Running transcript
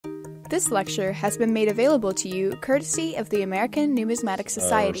This lecture has been made available to you courtesy of the American Numismatic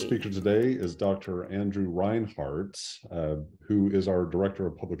Society. Our speaker today is Dr. Andrew Reinhard, who is our Director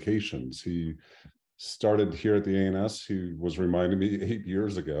of Publications. He started here at the ANS. He was reminding me 8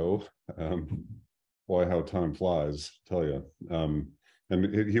 years ago. Boy, how time flies, I tell you.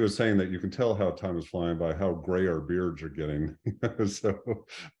 And he was saying that you can tell how time is flying by how gray our beards are getting. So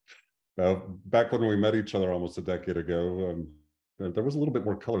back when we met each other almost a decade ago, there was a little bit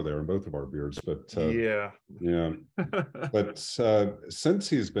more color there in both of our beards, but yeah. But since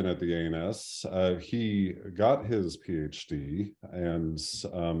he's been at the ANS, he got his PhD and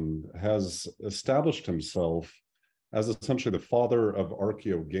has established himself as essentially the father of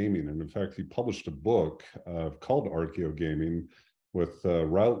archaeogaming. And in fact, he published a book called Archaeogaming with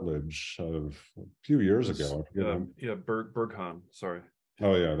Routledge a few years ago. Berghan, sorry.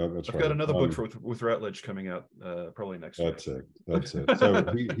 Oh yeah, that's right. I've got another book with Routledge coming out probably next week. That's it. So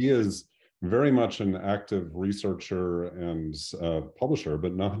he is very much an active researcher and publisher,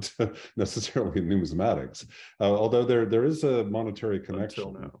 but not necessarily in numismatics. Although there is a monetary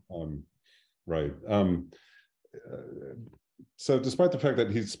connection. Until now. Right. So despite the fact that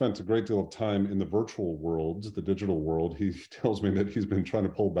he's spent a great deal of time in the virtual world, the digital world, he tells me that he's been trying to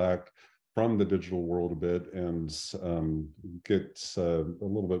pull back from the digital world a bit and get a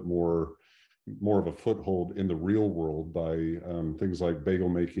little bit more of a foothold in the real world by things like bagel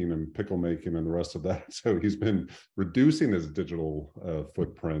making and pickle making and the rest of that. So he's been reducing his digital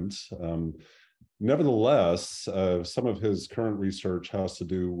footprint. Nevertheless, some of his current research has to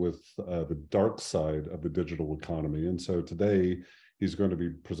do with the dark side of the digital economy. And so today he's going to be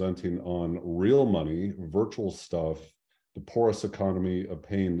presenting on real money, virtual stuff, the porous economy of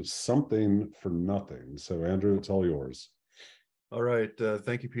paying something for nothing. So Andrew, it's all yours. All right.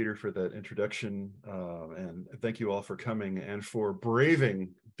 Thank you, Peter, for that introduction. And thank you all for coming and for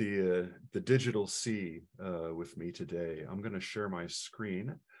braving the digital sea with me today. I'm going to share my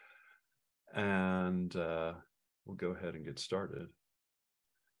screen and we'll go ahead and get started.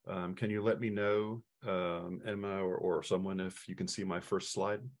 Can you let me know, Emma or someone, if you can see my first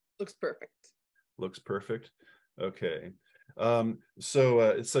slide? Looks perfect. Looks perfect. Okay. Adam,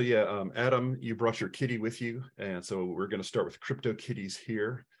 you brought your kitty with you, and so we're going to start with crypto kitties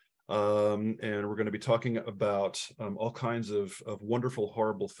here, and we're going to be talking about all kinds of wonderful,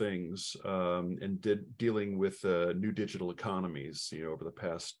 horrible things, and dealing with new digital economies, over the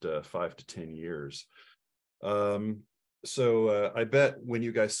past 5 to 10 years. So I bet when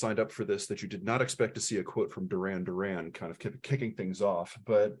you guys signed up for this that you did not expect to see a quote from Duran Duran kind of kicking things off,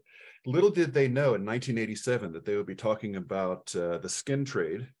 but little did they know in 1987 that they would be talking about the skin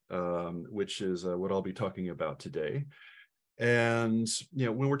trade, which is what I'll be talking about today. And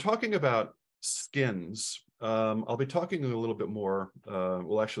when we're talking about skins, I'll be talking a little bit more,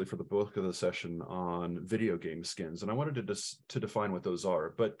 well, actually for the bulk of the session, on video game skins. And I wanted to define what those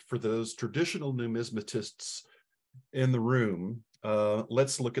are. But for those traditional numismatists in the room,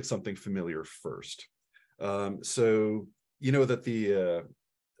 let's look at something familiar first. So you know that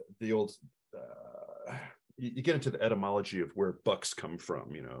the old you get into the etymology of where bucks come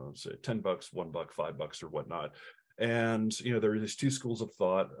from, so $10, $1, $5 or whatnot. And there are these two schools of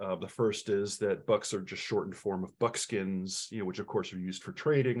thought. The first is that bucks are just shortened form of buckskins, which of course are used for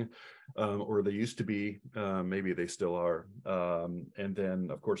trading, or they used to be, maybe they still are. And then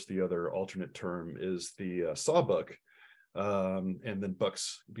of course the other alternate term is the sawbuck. And then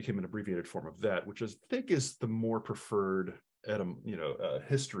bucks became an abbreviated form of that, which I think is the more preferred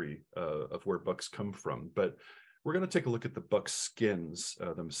history of where bucks come from. But we're going to take a look at the buck skins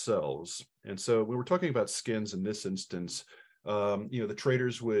themselves. And so when we're talking about skins in this instance, the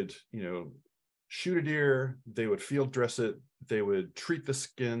traders would shoot a deer, they would field dress it, they would treat the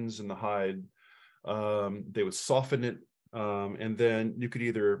skins and the hide, they would soften it, and then you could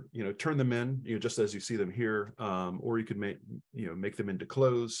either turn them in, just as you see them here, or you could make them into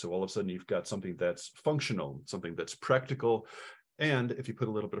clothes. So all of a sudden you've got something that's functional, something that's practical, and if you put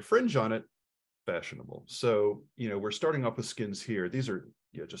a little bit of fringe on it, fashionable. So we're starting off with skins here. These are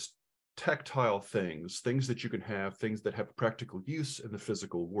just tactile things that you can have, things that have practical use in the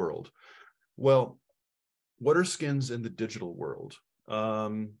physical world. Well, what are skins in the digital world?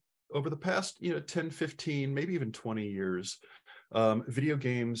 Over the past 10, 15, maybe even 20 years, video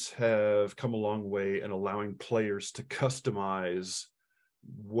games have come a long way in allowing players to customize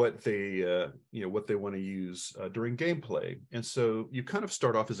what they want to use during gameplay. And so you kind of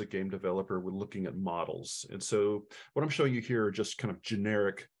start off as a game developer with looking at models. And so what I'm showing you here are just kind of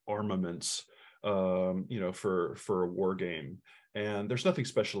generic armaments, for a war game. And there's nothing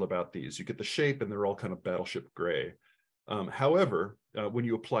special about these. You get the shape and they're all kind of battleship gray. However, when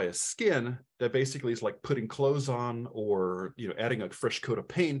you apply a skin, that basically is like putting clothes on, or adding a fresh coat of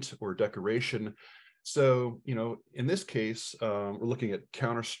paint or decoration. So in this case, we're looking at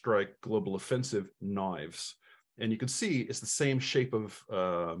Counter-Strike Global Offensive knives, and you can see it's the same shape of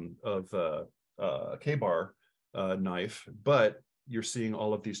K-bar knife, but you're seeing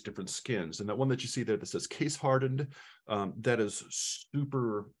all of these different skins. And that one that you see there that says case hardened, that is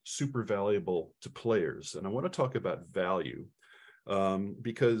super, super valuable to players. And I want to talk about value,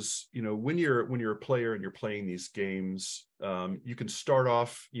 because when you're a player and you're playing these games, you can start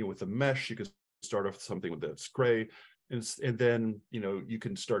off with a mesh, you can start off with something that's gray, and then you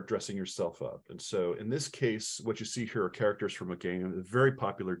can start dressing yourself up. And so in this case, what you see here are characters from a game, a very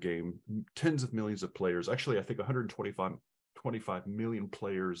popular game, tens of millions of players. Actually, I think 125 million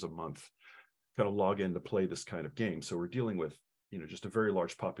players a month kind of log in to play this kind of game. So we're dealing with just a very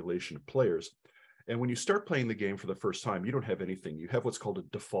large population of players. And when you start playing the game for the first time, you don't have anything. You have what's called a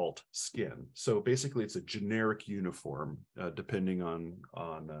default skin. So basically, it's a generic uniform, depending on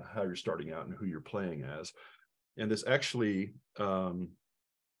how you're starting out and who you're playing as. And this actually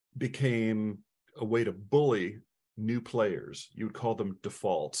became a way to bully new players. You would call them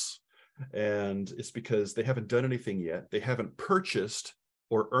defaults. And it's because they haven't done anything yet. They haven't purchased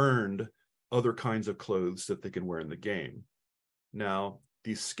or earned other kinds of clothes that they can wear in the game. Now,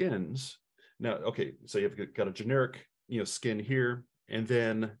 these skins, okay, so you've got a generic skin here. And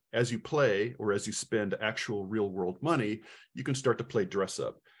then as you play, or as you spend actual real world money, you can start to play dress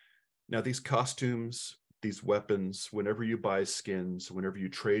up. Now, these costumes, these weapons, whenever you buy skins, whenever you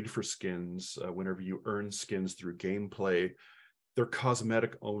trade for skins, whenever you earn skins through gameplay, they're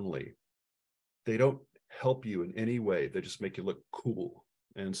cosmetic only. They don't help you in any way. They just make you look cool.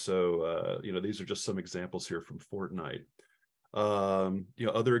 And so, these are just some examples here from Fortnite.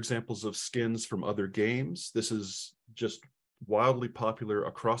 Other examples of skins from other games. This is just wildly popular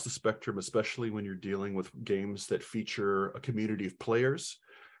across the spectrum, especially when you're dealing with games that feature a community of players.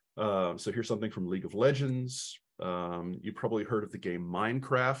 So here's something from League of Legends. You probably heard of the game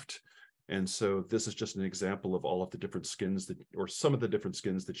Minecraft. And so this is just an example of all of the different skins or some of the different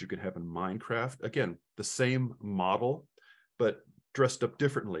skins that you could have in Minecraft. Again, the same model, but dressed up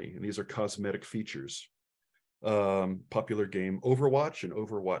differently. And these are cosmetic features. Popular game Overwatch and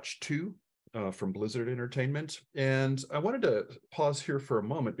Overwatch 2 from Blizzard Entertainment. And I wanted to pause here for a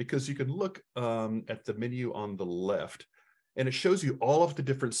moment because you can look at the menu on the left, and it shows you all of the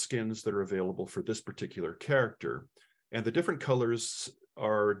different skins that are available for this particular character. And the different colors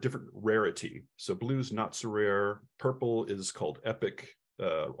are different rarity. So blue's not so rare, purple is called epic,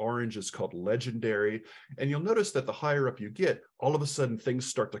 orange is called legendary. And you'll notice that the higher up you get, all of a sudden things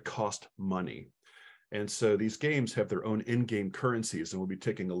start to cost money. And so these games have their own in-game currencies, and we'll be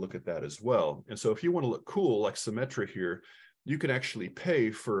taking a look at that as well. And so if you want to look cool, like Symmetra here, you can actually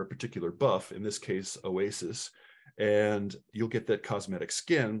pay for a particular buff, in this case, Oasis, and you'll get that cosmetic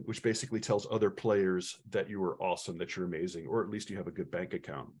skin, which basically tells other players that you are awesome, that you're amazing, or at least you have a good bank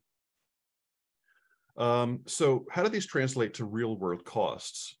account. So how do these translate to real world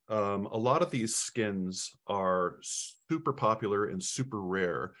costs? A lot of these skins are super popular and super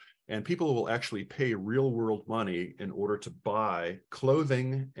rare, and people will actually pay real world money in order to buy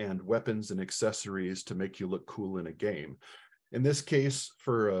clothing and weapons and accessories to make you look cool in a game. In this case,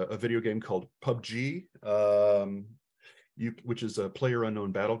 for a video game called PUBG, which is a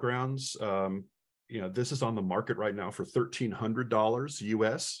PlayerUnknown Battlegrounds, this is on the market right now for $1,300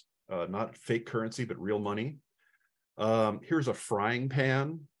 US, not fake currency, but real money. Here's a frying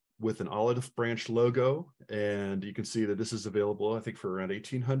pan with an olive branch logo, and you can see that this is available, I think, for around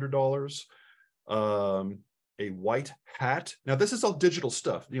 $1,800. A white hat. Now, this is all digital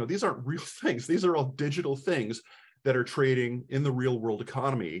stuff. These aren't real things. These are all digital things that are trading in the real world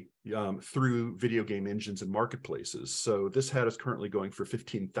economy through video game engines and marketplaces. So this hat is currently going for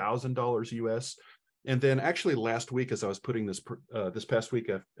 $15,000 US. And then actually last week, as I was putting this, this past week,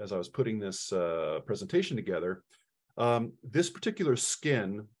 as I was putting this presentation together, this particular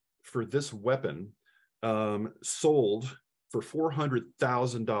skin for this weapon sold for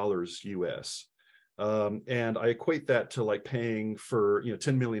 $400,000 US. And I equate that to like paying for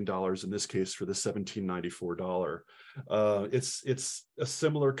 $10 million in this case for the $1,794. It's a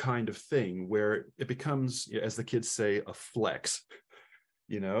similar kind of thing where it becomes, as the kids say, a flex.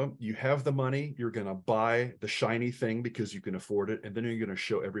 You have the money, you're going to buy the shiny thing because you can afford it, and then you're going to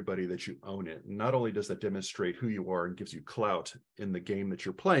show everybody that you own it. And not only does that demonstrate who you are and gives you clout in the game that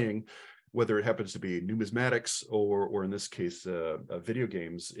you're playing, whether it happens to be numismatics or in this case video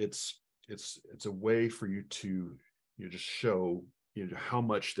games, it's a way for you to just show how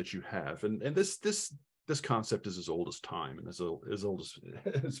much that you have. And this this concept is as old as time and as old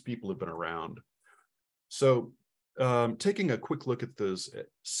as people have been around. So taking a quick look at those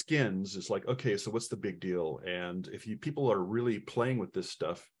skins is like, okay, so what's the big deal? And if people are really playing with this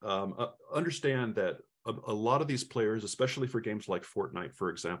stuff, understand that a lot of these players, especially for games like Fortnite, for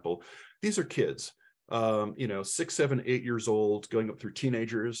example, these are kids, 6, 7, 8 years old, going up through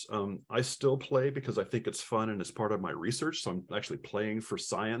teenagers. I still play because I think it's fun and it's part of my research. So I'm actually playing for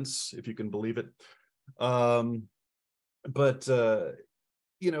science, if you can believe it.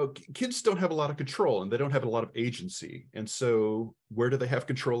 Kids don't have a lot of control and they don't have a lot of agency. And so where do they have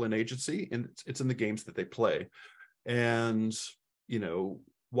control and agency? And it's in the games that they play. And,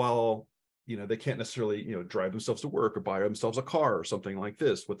 while, they can't necessarily, drive themselves to work or buy themselves a car or something like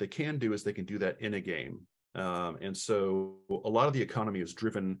this, what they can do is they can do that in a game. And so a lot of the economy is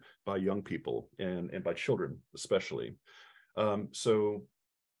driven by young people and by children, especially. So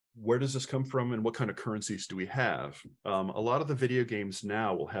where does this come from and what kind of currencies do we have? A lot of the video games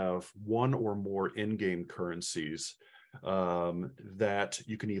now will have one or more in-game currencies that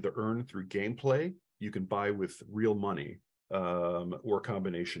you can either earn through gameplay, you can buy with real money, or a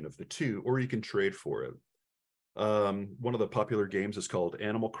combination of the two, or you can trade for it. One of the popular games is called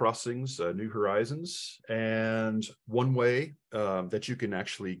Animal Crossing's New Horizons. And one way that you can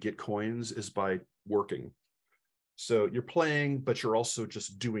actually get coins is by working. So you're playing, but you're also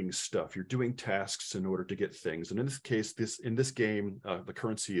just doing stuff. You're doing tasks in order to get things. And in this case, in this game, the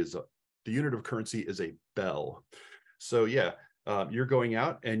unit of currency is a bell. So yeah, you're going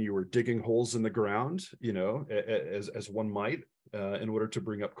out and you are digging holes in the ground, as one might, in order to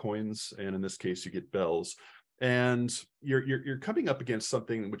bring up coins. And in this case, you get bells. And you're coming up against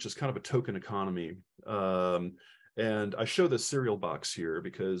something which is kind of a token economy. And I show the cereal box here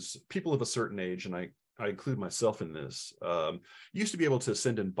because people of a certain age, and I include myself in this, you used to be able to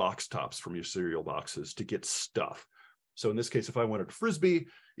send in box tops from your cereal boxes to get stuff. So in this case, if I wanted a Frisbee,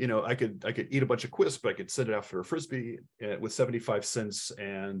 I could eat a bunch of Quisp, I could send it out for a Frisbee with 75 cents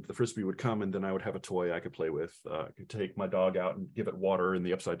and the Frisbee would come and then I would have a toy I could play with. I could take my dog out and give it water in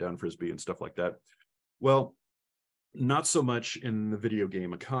the upside down Frisbee and stuff like that. Well, not so much in the video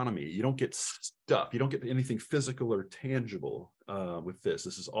game economy. You don't get stuff. You don't get anything physical or tangible with this.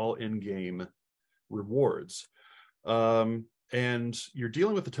 This is all in-game rewards. And you're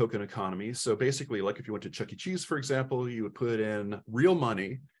dealing with the token economy. So basically, like if you went to Chuck E. Cheese, for example, you would put in real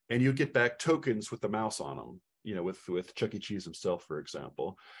money and you'd get back tokens with the mouse on them, with Chuck E. Cheese himself, for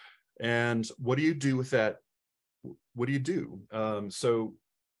example. And what do you do with that? What do you do? So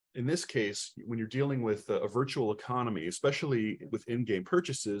in this case, when you're dealing with a virtual economy, especially with in-game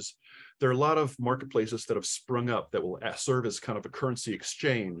purchases, there are a lot of marketplaces that have sprung up that will serve as kind of a currency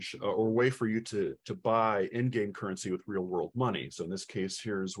exchange or a way for you to buy in-game currency with real-world money. So in this case,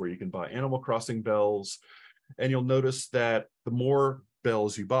 here's where you can buy Animal Crossing bells. And you'll notice that the more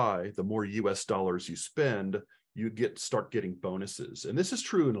bells you buy, the more US dollars you spend, you start getting bonuses. And this is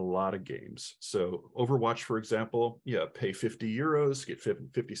true in a lot of games. So Overwatch, for example, pay 50 euros, get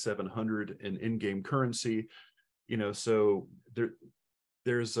 5,700 in-game currency. So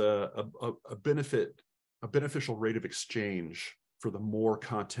there's a beneficial rate of exchange for the more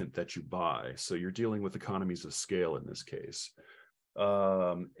content that you buy. So you're dealing with economies of scale in this case.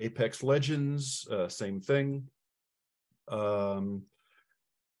 Apex Legends, same thing.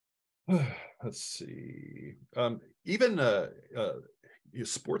 Let's see. Even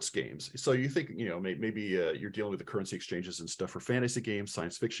sports games. So you think, maybe you're dealing with the currency exchanges and stuff for fantasy games,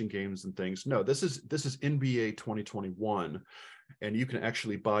 science fiction games, and things. No, this is NBA 2021, and you can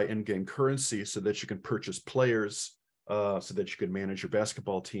actually buy in-game currency so that you can purchase players, so that you can manage your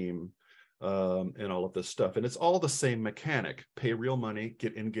basketball team, and all of this stuff. And it's all the same mechanic: pay real money,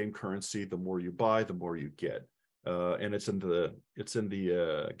 get in-game currency. The more you buy, the more you get. And it's in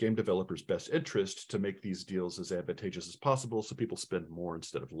the game developers' best interest to make these deals as advantageous as possible, so people spend more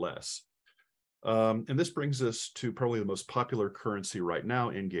instead of less. And this brings us to probably the most popular currency right now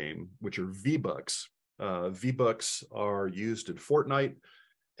in game, which are V-Bucks. V-Bucks are used in Fortnite,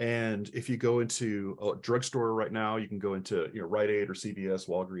 and if you go into a drugstore right now, you can go into Rite Aid or CVS,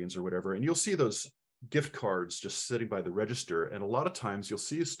 Walgreens, or whatever, and you'll see those gift cards just sitting by the register, and a lot of times you'll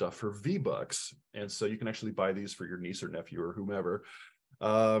see stuff for V-Bucks, and so you can actually buy these for your niece or nephew or whomever,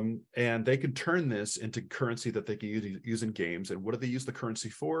 and they can turn this into currency that they can use in games. And what do they use the currency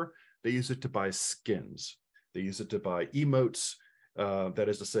for? They use it to buy skins. They use it to buy emotes. That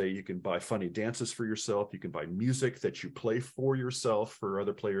is to say, you can buy funny dances for yourself. You can buy music that you play for yourself for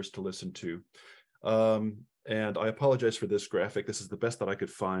other players to listen to. And I apologize for this graphic. This is the best that I could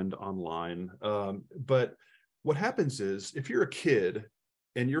find online. But what happens is, if you're a kid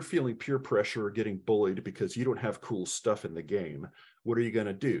and you're feeling peer pressure or getting bullied because you don't have cool stuff in the game, what are you going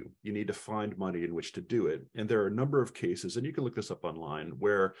to do? You need to find money in which to do it. And there are a number of cases, and you can look this up online,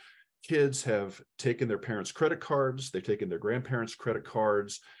 where kids have taken their parents' credit cards, they've taken their grandparents' credit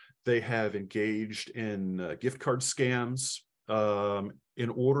cards, they have engaged in gift card scams in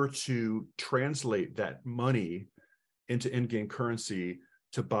order to translate that money into in-game currency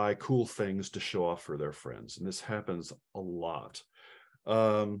to buy cool things to show off for their friends. And this happens a lot.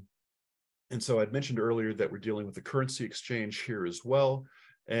 And so I'd mentioned earlier that we're dealing with the currency exchange here as well.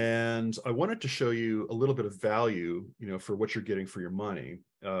 And I wanted to show you a little bit of value, for what you're getting for your money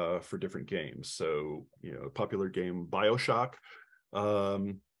for different games. So, popular game BioShock,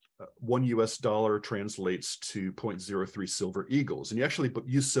 $1 translates to 0.03 silver eagles. And you actually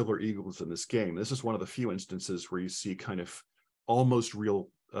use silver eagles in this game. This is one of the few instances where you see kind of almost real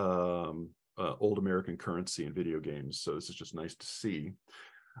old American currency in video games. So this is just nice to see.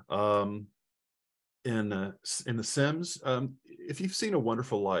 In The Sims, if you've seen A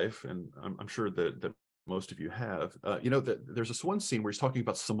Wonderful Life, and I'm sure that most of you have, that there's this one scene where he's talking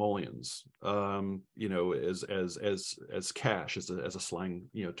about simoleons, as cash, as a slang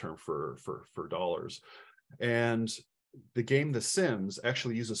term for dollars, and the game The Sims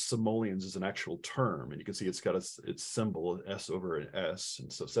actually uses simoleons as an actual term, and you can see it's got its symbol S over an S, and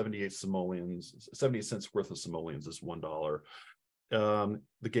so 78 cents worth of simoleons is $1.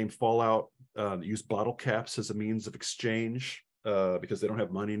 The game Fallout use bottle caps as a means of exchange because they don't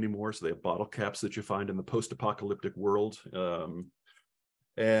have money anymore, so they have bottle caps that you find in the post-apocalyptic world.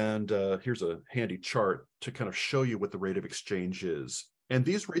 Here's a handy chart to kind of show you what the rate of exchange is. And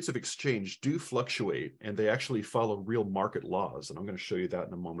these rates of exchange do fluctuate, and they actually follow real market laws, and I'm going to show you that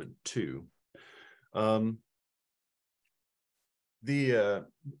in a moment too. The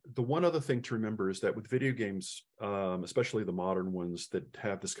one other thing to remember is that with video games, especially the modern ones that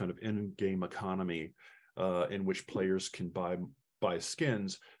have this kind of in-game economy in which players can buy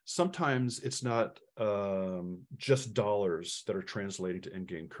skins, sometimes it's not just dollars that are translated to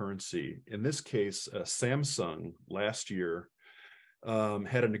in-game currency. In this case, Samsung last year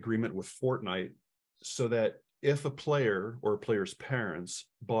had an agreement with Fortnite so that if a player or a player's parents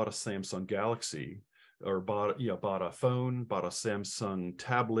bought a Samsung Galaxy, or bought a phone, bought a Samsung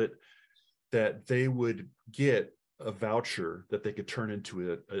tablet, that they would get a voucher that they could turn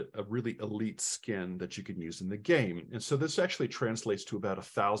into a really elite skin that you can use in the game. And so this actually translates to about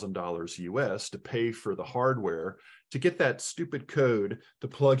 $1,000 US to pay for the hardware to get that stupid code to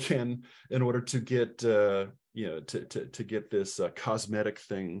plug in order to get to get this cosmetic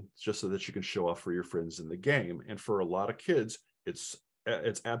thing, just so that you can show off for your friends in the game. And for a lot of kids, it's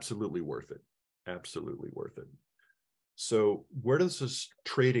absolutely worth it. Absolutely worth it. So where does this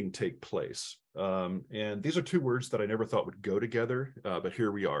trading take place? And these are two words that I never thought would go together, but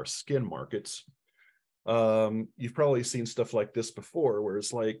here we are, skin markets. You've probably seen stuff like this before, where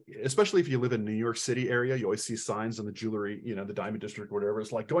it's like, especially if you live in New York City area, you always see signs in the jewelry, the diamond district, or whatever.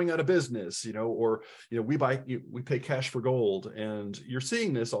 It's like going out of business, or we pay cash for gold. And you're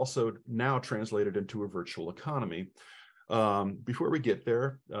seeing this also now translated into a virtual economy. Before we get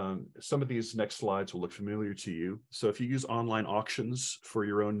there, some of these next slides will look familiar to you. So if you use online auctions for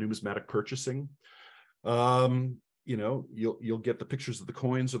your own numismatic purchasing, you'll get the pictures of the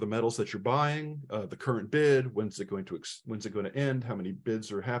coins or the metals that you're buying, the current bid, when's it going to end, how many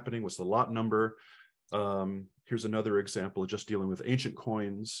bids are happening, what's the lot number. Here's another example of just dealing with ancient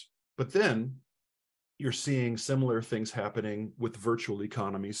coins. But then you're seeing similar things happening with virtual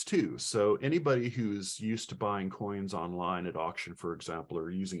economies too. So anybody who's used to buying coins online at auction, for example,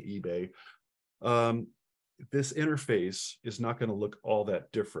 or using eBay, this interface is not going to look all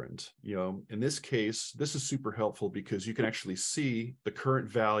that different. In this case, this is super helpful because you can actually see the current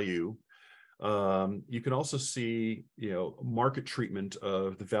value. You can also see, market treatment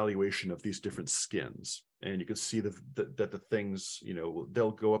of the valuation of these different skins. And you can see that the things,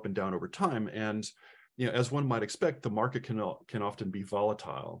 they'll go up and down over time. And as one might expect, the market can often be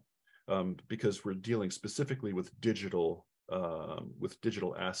volatile because we're dealing specifically with digital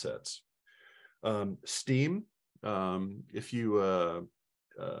assets. Steam, if you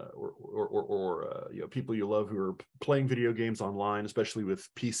people you love who are playing video games online, especially with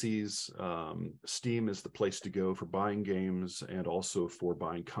PCs, Steam is the place to go for buying games and also for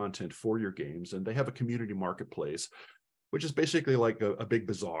buying content for your games. And they have a community marketplace, which is basically like a big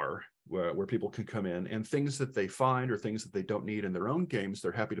bazaar where people can come in, and things that they find or things that they don't need in their own games,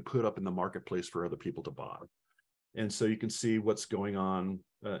 they're happy to put up in the marketplace for other people to buy. And so you can see what's going on.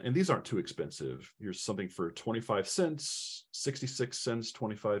 And these aren't too expensive. Here's something for 25 cents, 66 cents,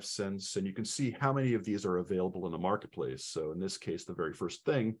 25 cents. And you can see how many of these are available in the marketplace. So in this case, the very first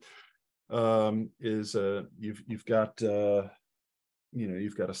thing is you've got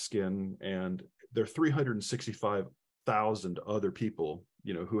you've got a skin, and there are 365,000 other people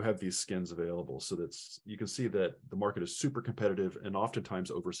who have these skins available. So you can see that the market is super competitive and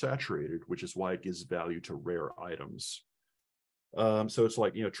oftentimes oversaturated, which is why it gives value to rare items. So it's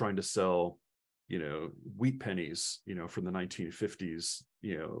like trying to sell wheat pennies from the 1950s,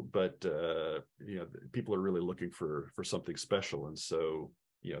 but people are really looking for something special. And so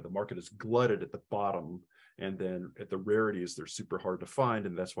the market is glutted at the bottom, and then at the rarities, they're super hard to find,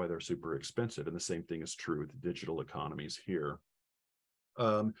 and that's why they're super expensive. And the same thing is true with the digital economies here.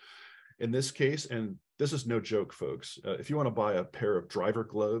 In this case, and this is no joke, folks, if you want to buy a pair of driver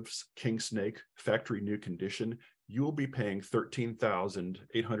gloves, king snake, factory new condition, you will be paying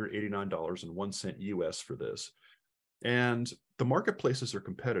 $13,889.01 US for this. And the marketplaces are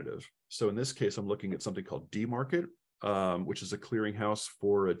competitive. So in this case, I'm looking at something called D-Market, which is a clearinghouse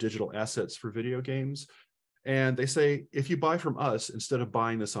for digital assets for video games. And they say, if you buy from us, instead of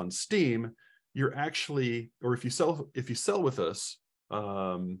buying this on Steam, you're actually, or if you sell with us,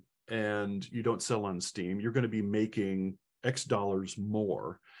 and you don't sell on Steam, you're going to be making X dollars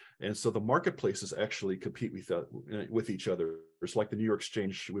more. And so the marketplaces actually compete with each other. It's like the New York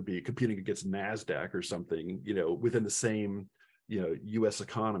Exchange would be competing against NASDAQ or something, within the same, U.S.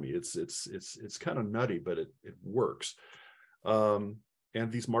 economy. It's kind of nutty, but it works. And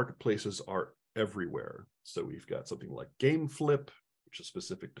these marketplaces are everywhere. So we've got something like GameFlip, which is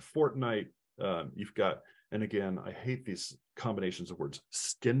specific to Fortnite. You've got, and again, I hate these combinations of words,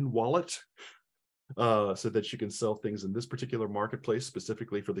 skin wallet, so that you can sell things in this particular marketplace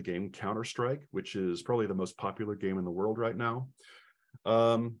specifically for the game Counter-Strike, which is probably the most popular game in the world right now.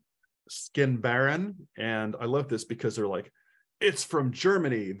 Skin Baron, and I love this because they're like, it's from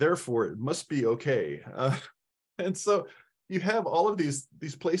Germany, therefore it must be okay. And so you have all of these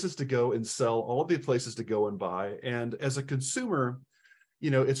places to go and sell, all of these places to go and buy. And as a consumer,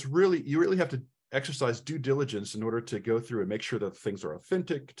 you really have to exercise due diligence in order to go through and make sure that things are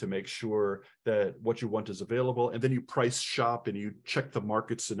authentic, to make sure that what you want is available. And then you price shop and you check the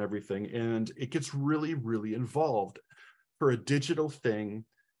markets and everything. And it gets really, really involved for a digital thing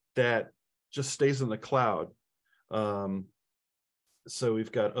that just stays in the cloud. So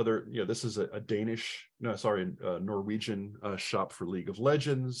we've got other, this is a Norwegian shop for League of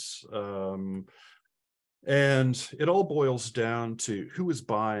Legends. And it all boils down to who is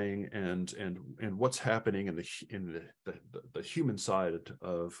buying and what's happening in the human side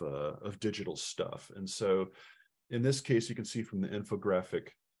of digital stuff. And so in this case, you can see from the infographic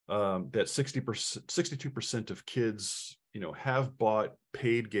that 62% of kids have bought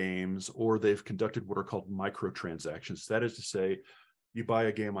paid games, or they've conducted what are called microtransactions. That is to say, you buy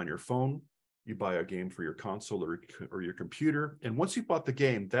a game on your phone, you buy a game for your console or your computer, and once you bought the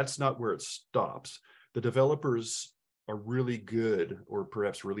game, that's not where it stops. The developers are really good, or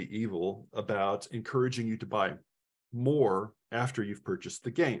perhaps really evil, about encouraging you to buy more after you've purchased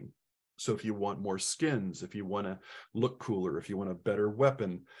the game. So if you want more skins, if you want to look cooler, if you want a better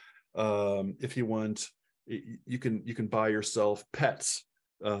weapon, if you want, you can buy yourself pets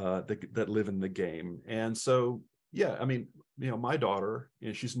that live in the game. And so, yeah, I mean, my daughter,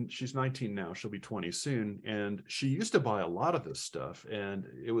 she's 19 now, she'll be 20 soon, and she used to buy a lot of this stuff, and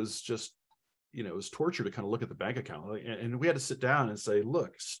it was just, it was torture to kind of look at the bank account, and we had to sit down and say,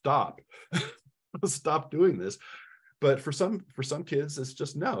 look, stop, stop doing this. But for some kids, it's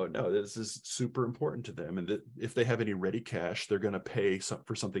just, no, this is super important to them. And that if they have any ready cash, they're going to pay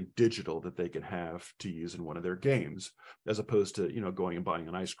for something digital that they can have to use in one of their games, as opposed to, going and buying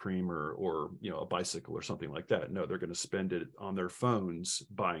an ice cream or a bicycle or something like that. No, they're going to spend it on their phones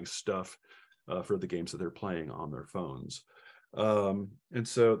buying stuff for the games that they're playing on their phones. And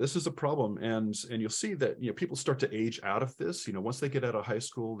so this is a problem, and you'll see that people start to age out of this. Once they get out of high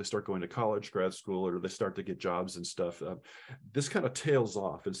school, they start going to college, grad school, or they start to get jobs and stuff. This kind of tails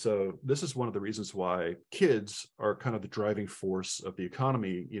off, and so this is one of the reasons why kids are kind of the driving force of the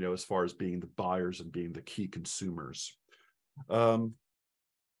economy, as far as being the buyers and being the key consumers.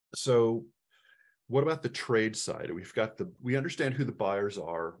 So what about the trade side? We understand who the buyers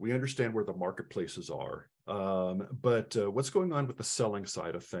are. We understand where the marketplaces are. But what's going on with the selling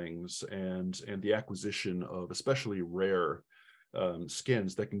side of things and the acquisition of especially rare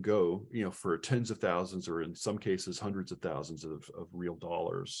skins that can go, for tens of thousands, or in some cases hundreds of thousands of real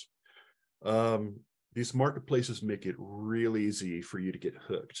dollars. these marketplaces make it real easy for you to get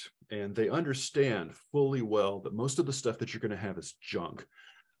hooked. And they understand fully well that most of the stuff that you're going to have is junk.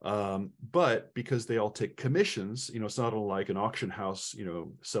 But because they all take commissions, it's not like an auction house,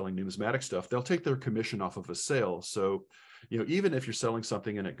 selling numismatic stuff, they'll take their commission off of a sale. So, even if you're selling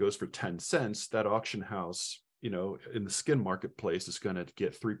something and it goes for 10 cents, that auction house, in the skin marketplace is going to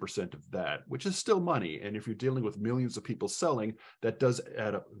get 3% of that, which is still money. And if you're dealing with millions of people selling, that does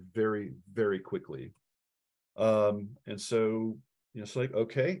add up very, very quickly. And so, it's like,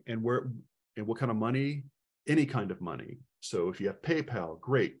 okay, and what kind of money? Any kind of money. So if you have PayPal,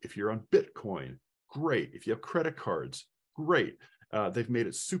 great. If you're on Bitcoin, great. If you have credit cards, great. They've made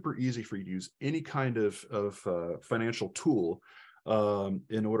it super easy for you to use any kind of financial tool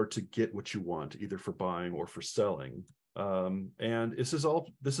in order to get what you want, either for buying or for selling. And this is all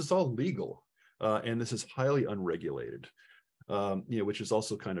legal, and this is highly unregulated. Which is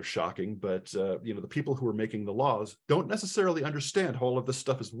also kind of shocking, but the people who are making the laws don't necessarily understand how all of this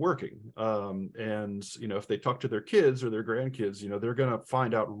stuff is working. And if they talk to their kids or their grandkids, they're going to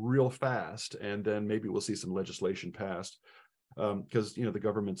find out real fast, and then maybe we'll see some legislation passed, because the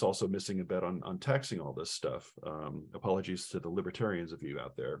government's also missing a bet on taxing all this stuff. Apologies to the libertarians of you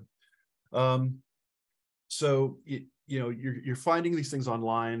out there. So you're finding these things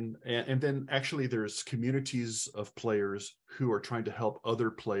online, and then actually there's communities of players who are trying to help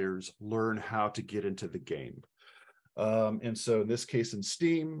other players learn how to get into the game. And so in this case, in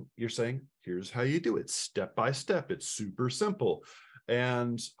Steam, you're saying, here's how you do it step by step. It's super simple.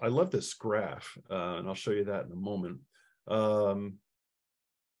 And I love this graph, and I'll show you that in a moment.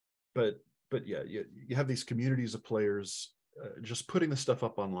 But yeah, you have these communities of players just putting the stuff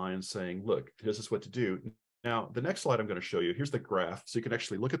up online saying, look, this is what to do. Now, the next slide I'm going to show you, here's the graph, so you can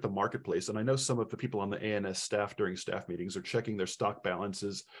actually look at the marketplace. And I know some of the people on the ANS staff during staff meetings are checking their stock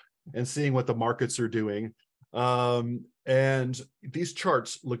balances and seeing what the markets are doing. And these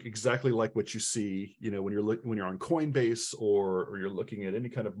charts look exactly like what you see, when you're on Coinbase or you're looking at any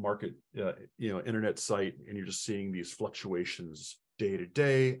kind of market, internet site, and you're just seeing these fluctuations day to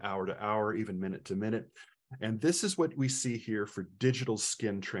day, hour to hour, even minute to minute. And this is what we see here for digital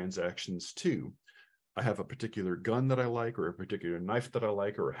skin transactions too. I have a particular gun that I like, or a particular knife that I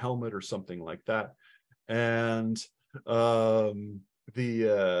like, or a helmet or something like that. And it's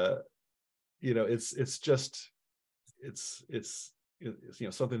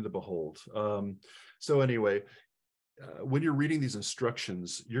something to behold. So anyway, when you're reading these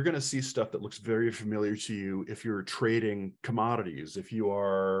instructions, you're going to see stuff that looks very familiar to you if you're trading commodities, if you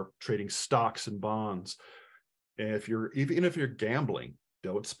are trading stocks and bonds, and even if you're gambling.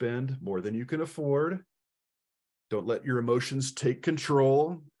 Don't spend more than you can afford. Don't let your emotions take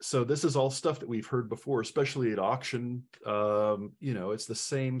control. So this is all stuff that we've heard before, especially at auction. It's the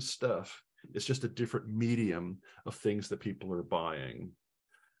same stuff. It's just a different medium of things that people are buying.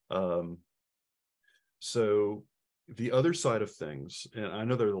 So the other side of things, and I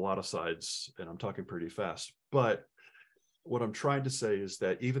know there's a lot of sides, and I'm talking pretty fast, but what I'm trying to say is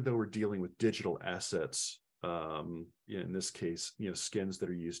that even though we're dealing with digital assets, in this case, skins that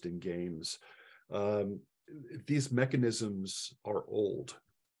are used in games, these mechanisms are old.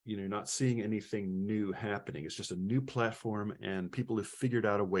 You're not seeing anything new happening. It's just a new platform, and people have figured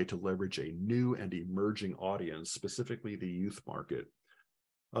out a way to leverage a new and emerging audience, specifically the youth market.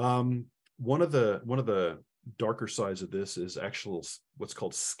 One of the darker sides of this is what's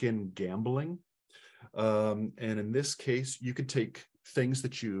called skin gambling. And in this case, you could take things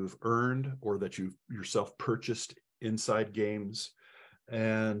that you've earned or that you've yourself purchased inside games,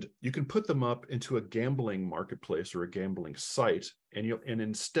 and you can put them up into a gambling marketplace or a gambling site, and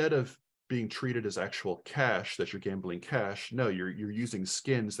instead of being treated as actual cash, that you're gambling cash, no, you're using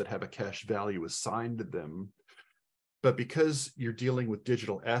skins that have a cash value assigned to them. But because you're dealing with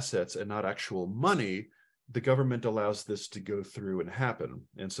digital assets and not actual money, the government allows this to go through and happen.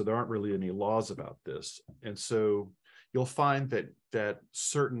 And so there aren't really any laws about this. And so you'll find that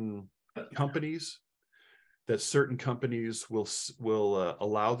certain companies will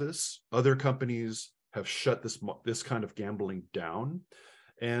allow this. Other companies have shut this kind of gambling down.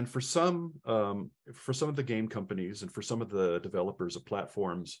 And for some of the game companies and for some of the developers of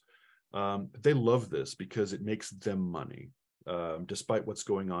platforms, they love this because it makes them money, despite what's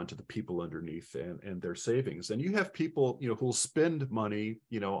going on to the people underneath and their savings. And you have people, who'll spend money,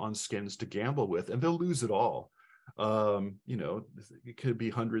 on skins to gamble with, and they'll lose it all. It could be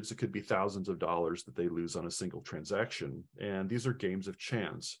hundreds, it could be thousands of dollars that they lose on a single transaction. And these are games of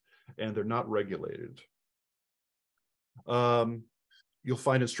chance, and they're not regulated. You'll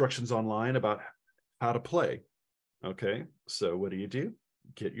find instructions online about how to play. Okay, so what do?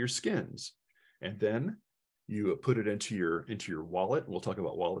 Get your skins. And then you put it into your wallet. We'll talk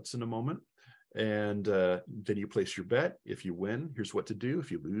about wallets in a moment. And then you place your bet. If you win, here's what to do.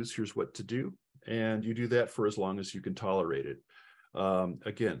 If you lose, here's what to do. And you do that for as long as you can tolerate it.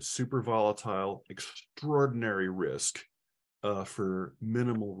 Again, super volatile, extraordinary risk for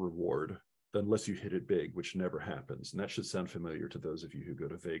minimal reward, unless you hit it big, which never happens. And that should sound familiar to those of you who go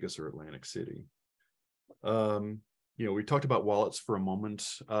to Vegas or Atlantic City. We talked about wallets for a moment.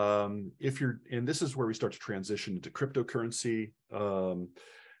 And this is where we start to transition into cryptocurrency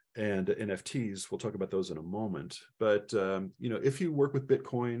and NFTs. We'll talk about those in a moment. But, if you work with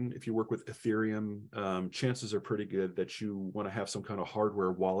Bitcoin, if you work with Ethereum, chances are pretty good that you want to have some kind of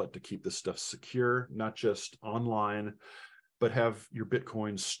hardware wallet to keep this stuff secure, not just online, but have your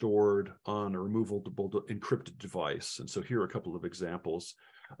Bitcoin stored on a removable encrypted device. And so here are a couple of examples.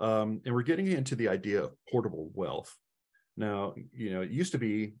 And we're getting into the idea of portable wealth. Now, it used to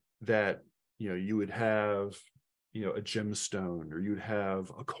be that, you would have, a gemstone, or you'd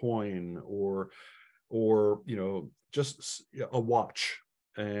have a coin, or just a watch,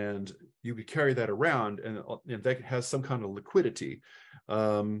 and you could carry that around, and that has some kind of liquidity.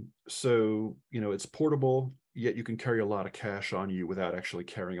 So, it's portable, yet you can carry a lot of cash on you without actually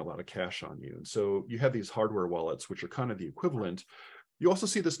carrying a lot of cash on you. And so you have these hardware wallets, which are kind of the equivalent. You also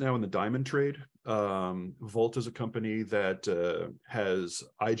see this now in the diamond trade. Volt is a company that has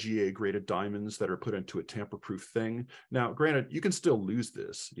IGA graded diamonds that are put into a tamper-proof thing. Now, granted, you can still lose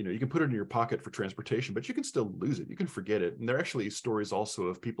this. You can put it in your pocket for transportation, but you can still lose it. You can forget it. And there are actually stories also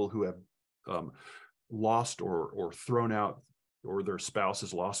of people who have lost or thrown out, or their spouse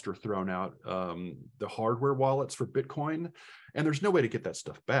has lost or thrown out the hardware wallets for Bitcoin. And there's no way to get that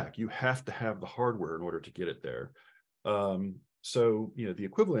stuff back. You have to have the hardware in order to get it there. So, the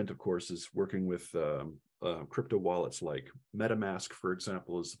equivalent, of course, is working with crypto wallets like MetaMask, for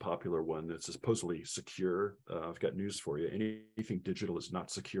example, is the popular one that's supposedly secure. I've got news for you. Anything digital is not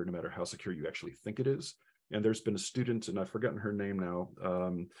secure, no matter how secure you actually think it is. And there's been a student, and I've forgotten her name now,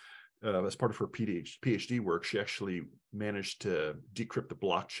 as part of her PhD work, she actually managed to decrypt the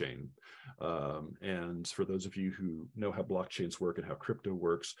blockchain. And for those of you who know how blockchains work and how crypto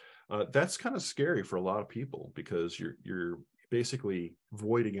works, that's kind of scary for a lot of people, because you're basically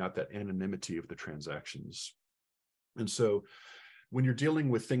voiding out that anonymity of the transactions. And so when you're dealing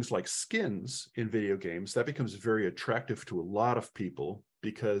with things like skins in video games, that becomes very attractive to a lot of people,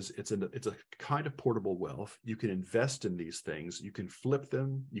 because it's a kind of portable wealth. You can invest in these things, you can flip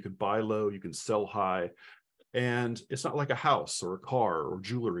them, you can buy low, you can sell high, and it's not like a house or a car or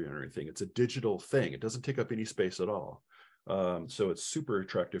jewelry or anything. It's a digital thing. It doesn't take up any space at all. So it's super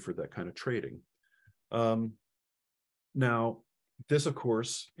attractive for that kind of trading. Now, this, of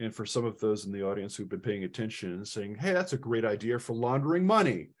course, and for some of those in the audience who've been paying attention and saying, hey, that's a great idea for laundering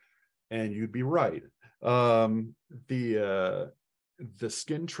money. And you'd be right. The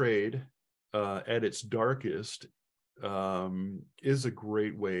skin trade at its darkest is a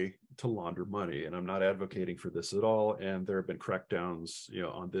great way to launder money. And I'm not advocating for this at all. And there have been crackdowns,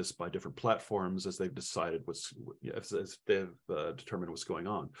 on this by different platforms as they've decided as they've determined what's going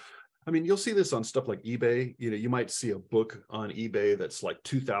on. I mean, you'll see this on stuff like eBay. You might see a book on eBay that's like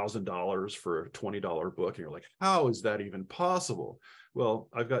 $2,000 for a $20 book. And you're like, how is that even possible? Well,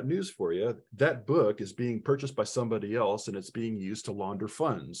 I've got news for you. That book is being purchased by somebody else, and it's being used to launder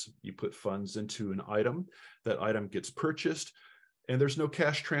funds. You put funds into an item, that item gets purchased, and there's no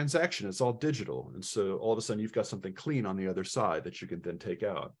cash transaction. It's all digital. And so all of a sudden you've got something clean on the other side that you can then take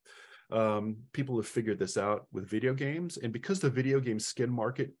out. People have figured this out with video games. And because the video game skin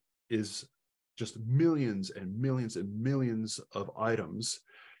market is just millions and millions and millions of items,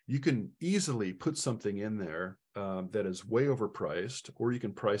 you can easily put something in there that is way overpriced, or you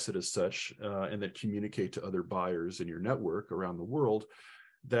can price it as such and then communicate to other buyers in your network around the world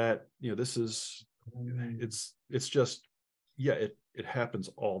that, this is, it's just, it happens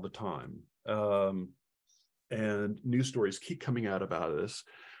all the time. And news stories keep coming out about this,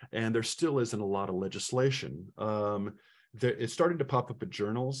 and there still isn't a lot of legislation. It's starting to pop up in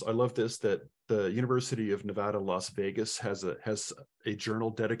journals. I love this, that the University of Nevada, Las Vegas has a journal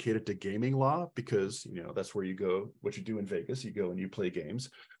dedicated to gaming law, because, that's where you go, what you do in Vegas, you go and you play games.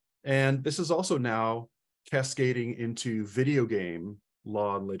 And this is also now cascading into video game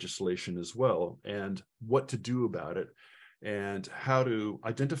law and legislation as well, and what to do about it, and how to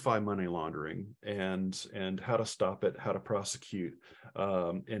identify money laundering, and how to stop it, how to prosecute.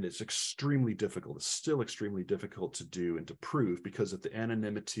 And it's extremely difficult. It's still extremely difficult to do and to prove, because of the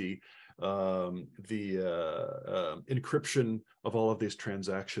anonymity, the encryption of all of these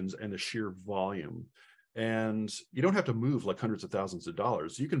transactions, and the sheer volume. And you don't have to move like hundreds of thousands of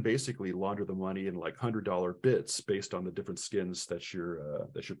dollars. You can basically launder the money in like $100 bits based on the different skins that you're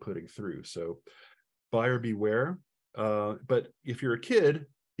putting through. So buyer beware. But if you're a kid,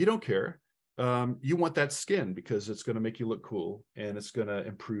 you don't care. You want that skin because it's going to make you look cool, and it's going to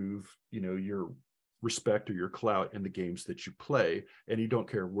improve, your respect or your clout in the games that you play. And you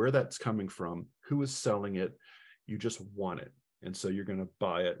don't care where that's coming from, who is selling it. You just want it, and so you're going to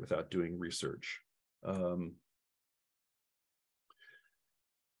buy it without doing research.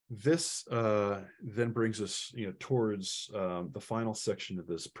 This then brings us, towards the final section of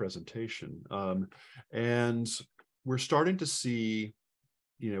this presentation, and we're starting to see,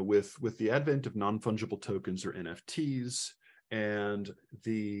 with the advent of non-fungible tokens or NFTs and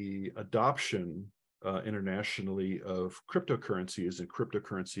the adoption internationally of cryptocurrencies and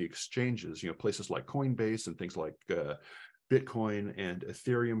cryptocurrency exchanges, places like Coinbase and things like Bitcoin and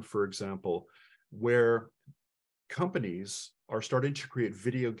Ethereum, for example, where companies are starting to create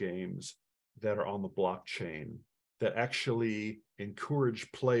video games that are on the blockchain that actually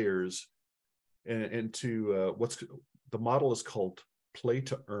encourage players into what's the model is called play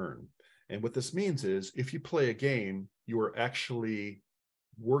to earn. And what this means is if you play a game, you are actually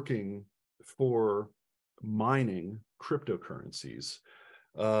working for mining cryptocurrencies.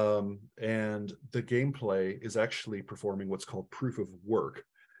 And the gameplay is actually performing what's called proof of work,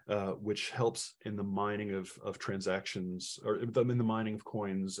 which helps in the mining of transactions, or in the mining of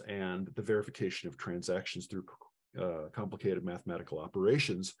coins and the verification of transactions through complicated mathematical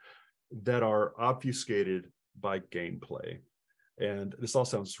operations that are obfuscated by gameplay. And this all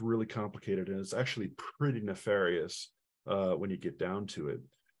sounds really complicated, and it's actually pretty nefarious when you get down to it.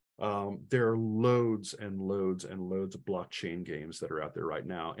 There are loads and loads and loads of blockchain games that are out there right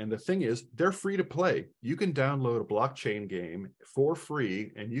now. And the thing is, they're free to play. You can download a blockchain game for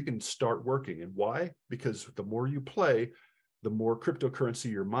free and you can start working. And why? Because the more you play, the more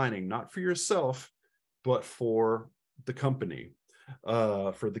cryptocurrency you're mining, not for yourself, but for the company,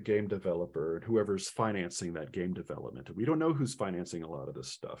 for the game developer and whoever's financing that game development. And we don't know who's financing a lot of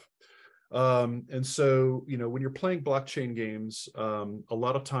this stuff. And so, when you're playing blockchain games, a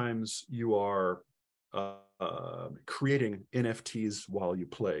lot of times you are creating NFTs while you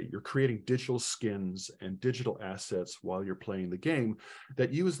play. You're creating digital skins and digital assets while you're playing the game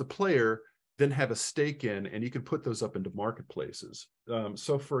that you as the player then have a stake in, and you can put those up into marketplaces.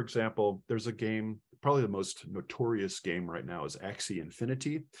 So for example, there's a game, probably the most notorious game right now is Axie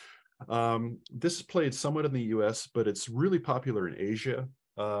Infinity. This is played somewhat in the US, but it's really popular in Asia.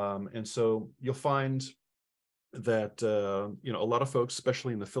 And so you'll find that, a lot of folks,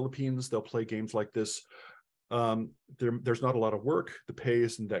 especially in the Philippines, they'll play games like this. There's not a lot of work. The pay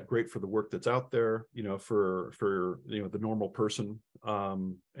isn't that great for the work that's out there, for the normal person.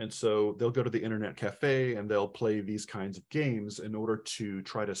 And so they'll go to the internet cafe and they'll play these kinds of games in order to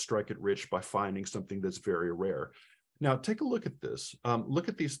try to strike it rich by finding something that's very rare. Now, take a look at this. Look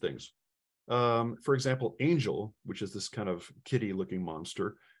at these things. For example, Angel, which is this kind of kitty-looking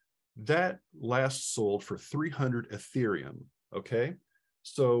monster, that last sold for 300 Ethereum. Okay,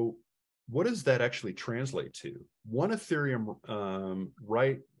 so what does that actually translate to? One Ethereum,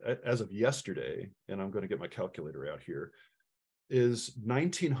 right as of yesterday, and I'm going to get my calculator out here, is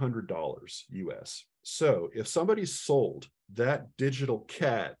 $1,900 US. So if somebody sold that digital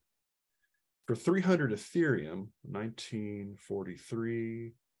cat for 300 Ethereum,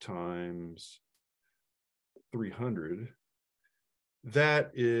 1943 times 300,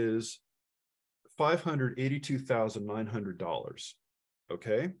 that is $582,900.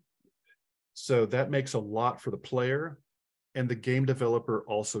 Okay, so that makes a lot for the player, and the game developer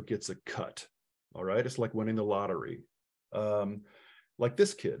also gets a cut. All right, it's like winning the lottery. Like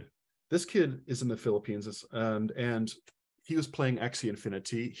this kid is in the Philippines, and he was playing Axie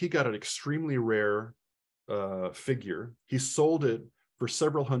Infinity. He got an extremely rare figure. He sold it for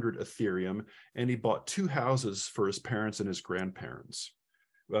several hundred Ethereum, and he bought 2 houses for his parents and his grandparents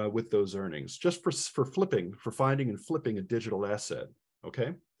with those earnings, just for finding and flipping a digital asset.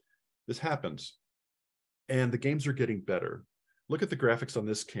 Okay, this happens, and the games are getting better. Look at the graphics on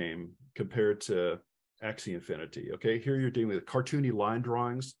this game compared to Axie Infinity. Okay, here you're dealing with cartoony line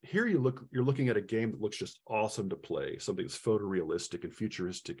drawings. Here you're looking at a game that looks just awesome to play, something that's photorealistic and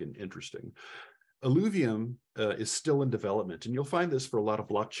futuristic and interesting. Illuvium is still in development, and you'll find this for a lot of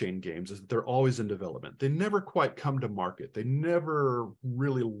blockchain games, is that they're always in development. They never quite come to market. They never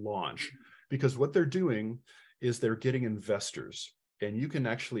really launch, because what they're doing is they're getting investors. And you can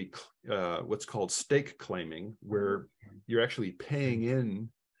actually what's called stake claiming, where you're actually paying in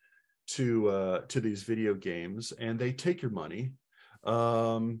to these video games, and they take your money,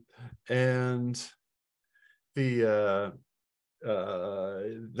 and they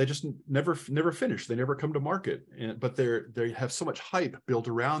just never finish. They never come to market, but they have so much hype built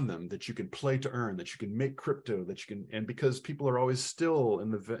around them that you can play to earn, that you can make crypto, that you can, and because people are always still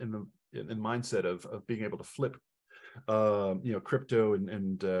in the mindset of being able to flip crypto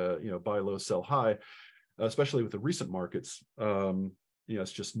and buy low, sell high, especially with the recent markets,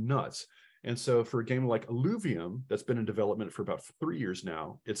 it's just nuts. And so for a game like Illuvium that's been in development for about 3 years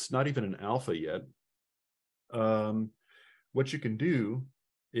now, it's not even an alpha yet. What you can do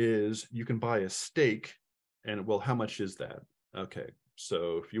is you can buy a stake, and well, how much is that? Okay,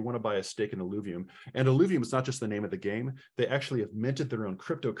 so if you want to buy a stake in Illuvium, and Illuvium is not just the name of the game, they actually have minted their own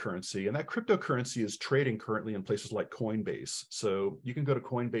cryptocurrency, and that cryptocurrency is trading currently in places like Coinbase. So you can go to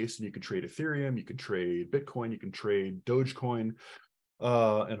Coinbase and you can trade Ethereum, you can trade Bitcoin, you can trade Dogecoin,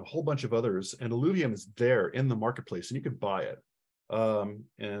 and a whole bunch of others. And Illuvium is there in the marketplace, and you can buy it.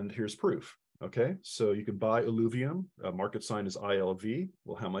 And here's proof. Okay, so you can buy Illuvium. Market sign is ILV.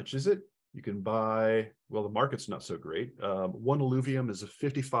 Well, how much is it? You can buy, well, the market's not so great. One Illuvium is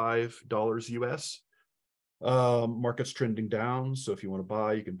 $55 US. Market's trending down, so if you want to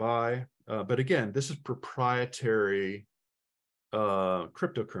buy, you can buy. But again, this is proprietary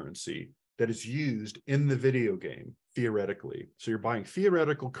cryptocurrency that is used in the video game, theoretically. So you're buying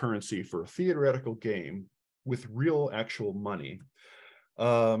theoretical currency for a theoretical game with real actual money.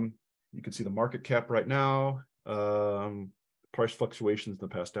 You can see the market cap right now, price fluctuations in the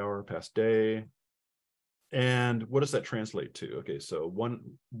past hour, past day. And what does that translate to? Okay, so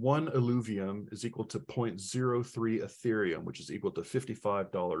one Illuvium is equal to 0.03 Ethereum, which is equal to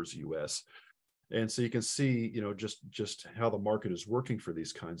 $55 US. And so you can see, just how the market is working for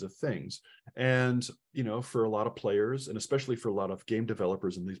these kinds of things. And, for a lot of players, and especially for a lot of game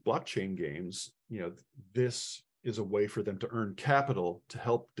developers in these blockchain games, this is a way for them to earn capital to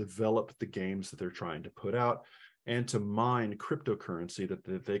help develop the games that they're trying to put out, and to mine cryptocurrency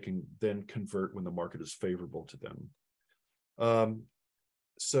that they can then convert when the market is favorable to them.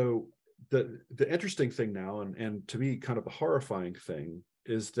 So the interesting thing now, and to me kind of a horrifying thing,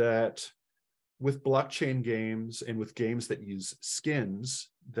 is that with blockchain games and with games that use skins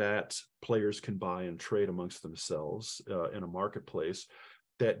that players can buy and trade amongst themselves in a marketplace,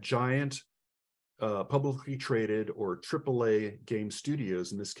 that giant publicly traded or AAA game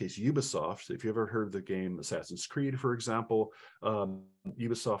studios, in this case Ubisoft. If you ever heard of the game Assassin's Creed, for example,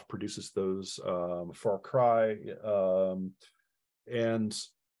 Ubisoft produces those, Far Cry, and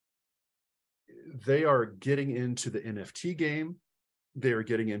they are getting into the NFT game. They are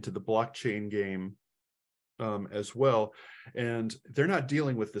getting into the blockchain game as well, and they're not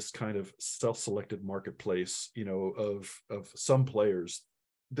dealing with this kind of self-selected marketplace, of some players.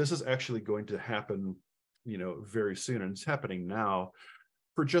 This is actually going to happen, very soon, and it's happening now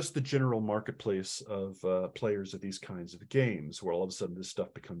for just the general marketplace of players of these kinds of games, where all of a sudden this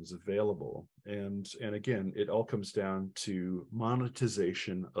stuff becomes available. And again, it all comes down to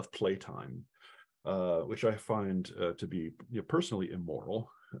monetization of playtime, which I find to be personally immoral.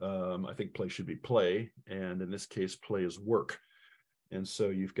 I think play should be play, and in this case, play is work. And so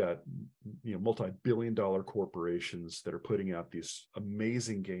you've got, multi-billion-dollar corporations that are putting out these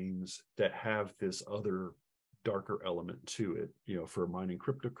amazing games that have this other darker element to it, for mining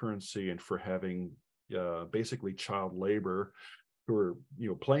cryptocurrency and for having basically child labor who are,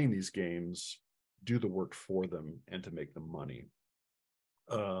 playing these games, do the work for them and to make them money.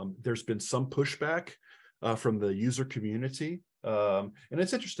 There's been some pushback from the user community. And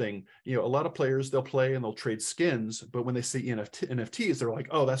it's interesting, a lot of players, they'll play and they'll trade skins, but when they see NFTs, they're like,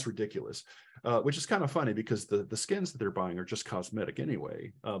 oh, that's ridiculous, which is kind of funny because the skins that they're buying are just cosmetic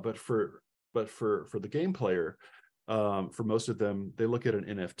anyway. But for the game player, for most of them, they look at an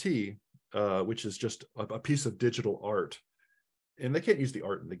NFT, which is just a piece of digital art, and they can't use the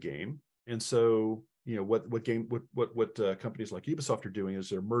art in the game. And so, what companies like Ubisoft are doing is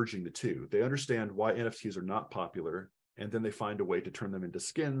they're merging the two. They understand why NFTs are not popular, and then they find a way to turn them into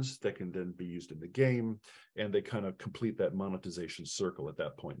skins that can then be used in the game, and they kind of complete that monetization circle at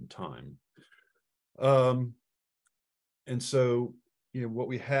that point in time. And so, what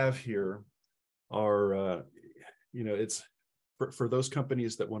we have here are, it's for those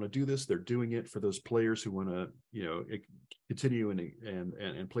companies that want to do this, they're doing it. For those players who want to, continue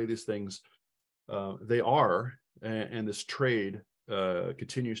and play these things, they are, and this trade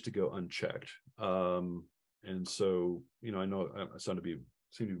continues to go unchecked. And so, I know I seem to be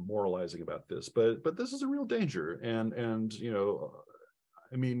moralizing about this, but this is a real danger. And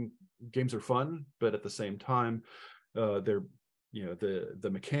I mean, games are fun, but at the same time, they're, the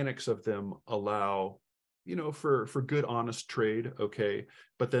mechanics of them allow, for good, honest trade. Okay.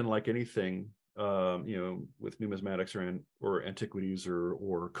 But then, like anything, with numismatics or antiquities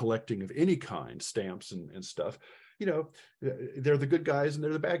or collecting of any kind, stamps and stuff, they're the good guys and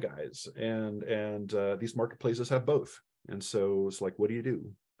they're the bad guys, and these marketplaces have both. And so it's like, what do you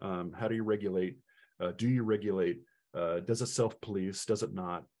do? How do you regulate? Do you regulate? Does it self-police? Does it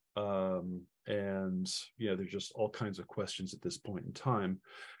not? And there's just all kinds of questions at this point in time.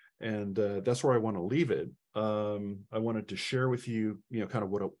 And that's where I want to leave it. I wanted to share with you, kind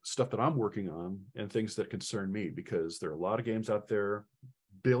of stuff that I'm working on and things that concern me, because there are a lot of games out there.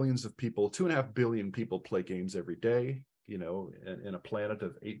 Billions of people, 2.5 billion people play games every day, in a planet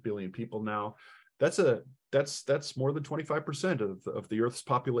of 8 billion people now. That's more than 25% of the Earth's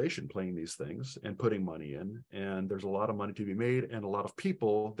population playing these things and putting money in. And there's a lot of money to be made and a lot of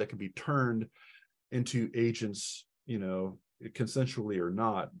people that can be turned into agents, consensually or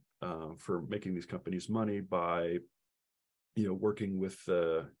not, for making these companies money by, working with,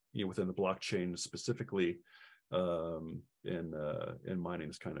 within the blockchain specifically, in mining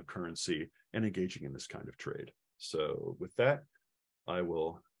this kind of currency and engaging in this kind of trade. So with that, I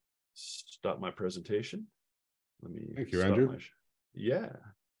will stop my presentation. Let me Thank you, Andrew. Yeah.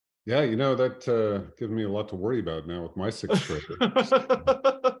 Yeah, that gives me a lot to worry about now with my sixth grader.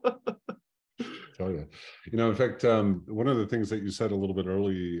 Tell you. In fact, one of the things that you said a little bit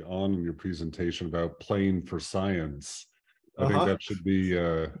early on in your presentation about playing for science, I think that should be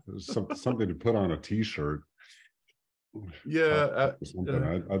something to put on a T-shirt. Yeah,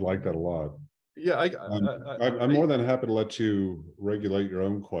 I'd like that a lot. Yeah, I'm more than happy to let you regulate your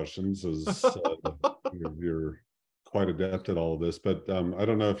own questions, as you're quite adept at all of this. But I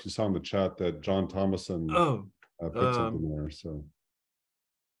don't know if you saw in the chat that John Thomason put something there. So.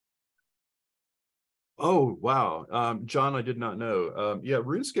 Oh, wow. John, I did not know. Yeah,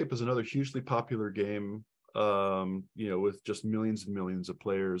 RuneScape is another hugely popular game, with just millions and millions of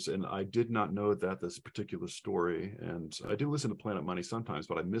players. And I did not know this particular story. And I do listen to Planet Money sometimes,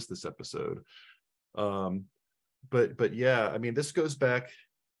 but I missed this episode. But yeah, I mean, this goes back,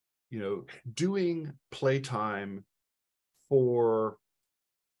 doing playtime for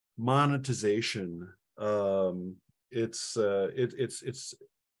monetization. It's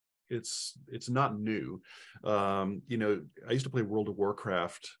not new. I used to play World of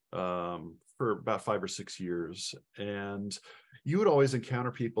Warcraft for about 5 or 6 years, and you would always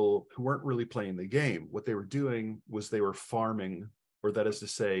encounter people who weren't really playing the game. What they were doing was they were farming, or that is to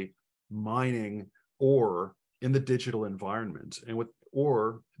say, mining ore in the digital environment.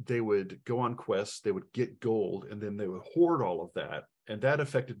 Or they would go on quests, they would get gold, and then they would hoard all of that. And that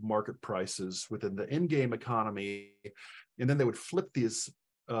affected market prices within the in-game economy. And then they would flip these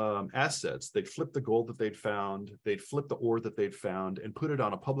assets. They'd flip the gold that they'd found, they'd flip the ore that they'd found and put it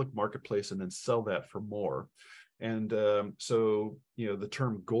on a public marketplace and then sell that for more. And so, the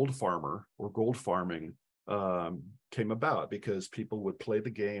term gold farmer or gold farming came about because people would play the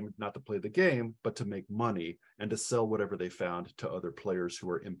game, not to play the game, but to make money and to sell whatever they found to other players who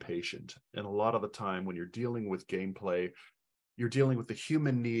are impatient. And a lot of the time when you're dealing with gameplay, you're dealing with the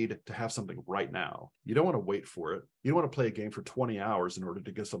human need to have something right now. You don't want to wait for it. You don't want to play a game for 20 hours in order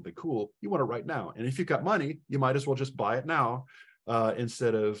to get something cool. You want it right now. And if you've got money, you might as well just buy it now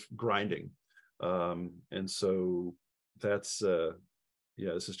instead of grinding. And so that's,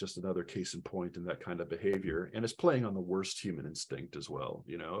 this is just another case in point in that kind of behavior. And it's playing on the worst human instinct as well.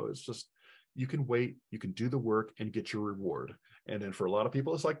 It's just, you can wait, you can do the work and get your reward. And then for a lot of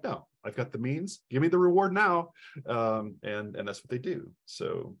people, it's like, no, I've got the means, give me the reward now. And that's what they do.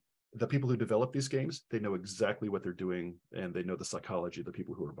 So the people who develop these games, they know exactly what they're doing and they know the psychology of the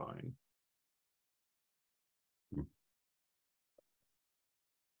people who are buying.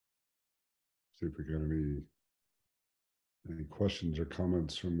 See if we got any questions or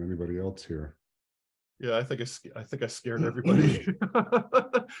comments from anybody else here. Yeah, I think I scared everybody.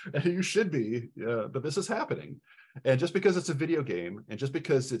 And you should be, but this is happening. And just because it's a video game and just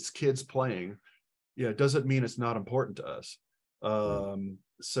because it's kids playing, doesn't mean it's not important to us.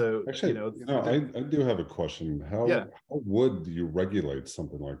 So actually, I do have a question. How would you regulate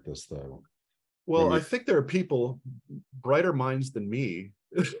something like this, though? Well, I think there are people, brighter minds than me,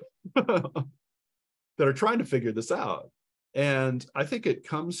 that are trying to figure this out. And I think it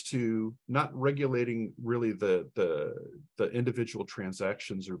comes to not regulating really the individual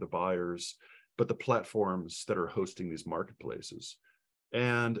transactions or the buyers, but the platforms that are hosting these marketplaces.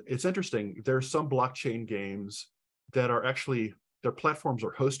 And it's interesting, there are some blockchain games that are actually, their platforms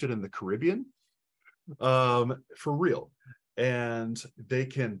are hosted in the Caribbean, for real. And they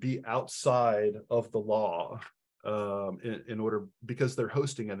can be outside of the law in order, because they're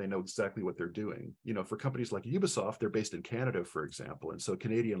hosting and they know exactly what they're doing. You know, for companies like Ubisoft, they're based in Canada, for example, and so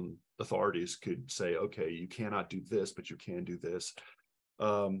Canadian authorities could say, okay, you cannot do this, but you can do this.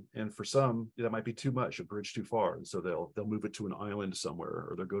 And for some, that might be too much, a bridge too far, and so they'll move it to an island somewhere,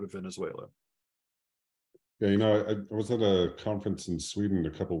 or they'll go to Venezuela. Yeah, you know, I was at a conference in Sweden a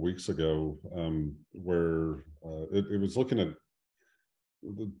couple of weeks ago, where it was looking at,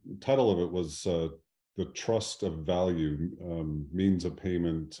 the title of it was the trust of value, means of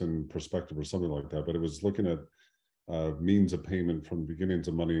payment and perspective, or something like that. But it was looking at means of payment from beginnings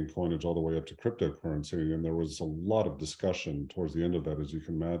of money and coinage all the way up to cryptocurrency. And there was a lot of discussion towards the end of that, as you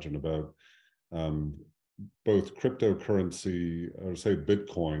can imagine, about both cryptocurrency, or say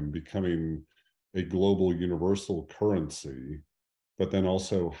Bitcoin, becoming a global universal currency, but then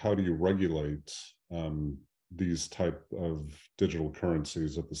also how do you regulate these type of digital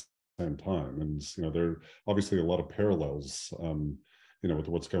currencies at the same time? And you know, there are obviously a lot of parallels, you know, with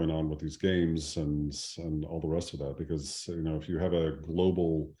what's going on with these games and all the rest of that, because you know, if you have a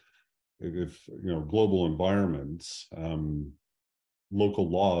global, if you know, global environments, local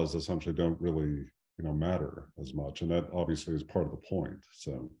laws essentially don't really, you know, matter as much, and that obviously is part of the point.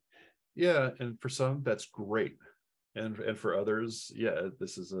 So yeah, and for some that's great, and for others, yeah,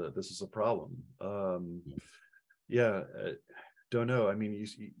 this is a problem. Yeah, don't know. I mean,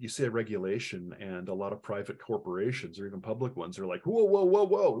 you see a regulation, and a lot of private corporations or even public ones are like, whoa, whoa, whoa,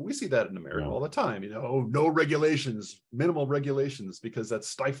 whoa. We see that in America all the time. You know, no regulations, minimal regulations, because that's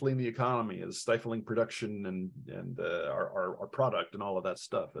stifling the economy, is stifling production and our product and all of that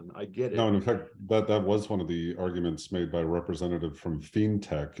stuff. And I get it. No, and in fact, that was one of the arguments made by a representative from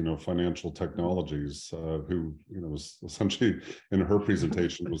FinTech, you know, financial technologies, who, you know, was essentially in her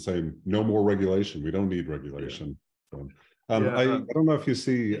presentation was saying, no more regulation. We don't need regulation. Yeah. So, I don't know if you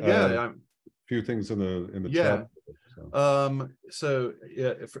see a few things in the chat. So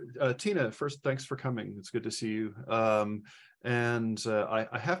yeah, Tina, first, thanks for coming. It's good to see you. And I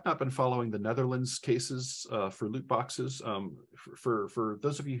have not been following the Netherlands cases for loot boxes. For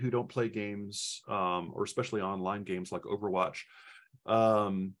those of you who don't play games, or especially online games like Overwatch,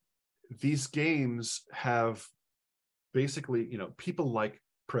 these games have basically, you know, people like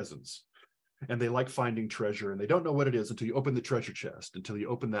presents. And they like finding treasure, and they don't know what it is until you open the treasure chest, until you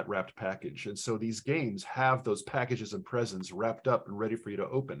open that wrapped package. And so these games have those packages and presents wrapped up and ready for you to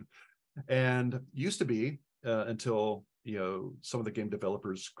open. And used to be, until, you know, some of the game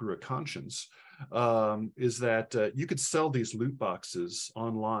developers grew a conscience, is that you could sell these loot boxes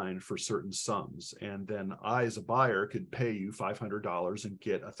online for certain sums, and then I, as a buyer, could pay you $500 and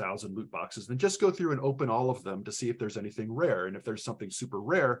get 1,000 loot boxes, and just go through and open all of them to see if there's anything rare. And if there's something super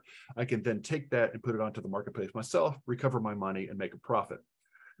rare, I can then take that and put it onto the marketplace myself, recover my money, and make a profit.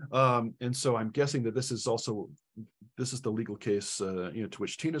 And so I'm guessing that this is the legal case, you know, to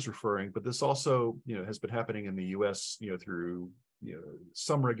which Tina's referring, but this also, you know, has been happening in the US, you know, through, you know,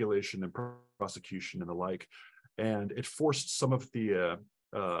 some regulation and prosecution and the like. And it forced some of the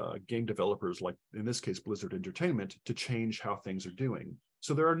game developers, like in this case, Blizzard Entertainment, to change how things are doing.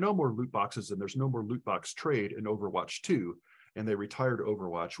 So there are no more loot boxes, and there's no more loot box trade in Overwatch 2. And they retired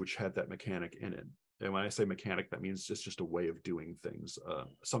Overwatch, which had that mechanic in it. And when I say mechanic, that means it's just a way of doing things,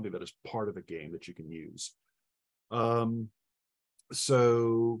 something that is part of a game that you can use.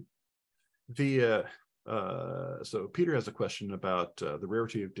 So Peter has a question about the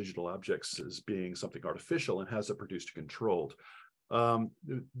rarity of digital objects as being something artificial, and has it produced or controlled.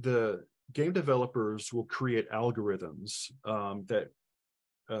 The game developers will create algorithms that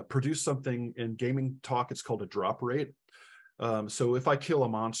produce something. In gaming talk, it's called a drop rate. So if I kill a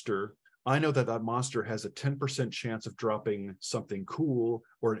monster, I know that that monster has a 10% chance of dropping something cool,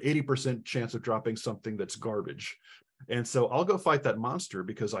 or an 80% chance of dropping something that's garbage. And so I'll go fight that monster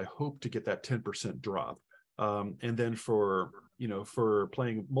because I hope to get that 10% drop. And then for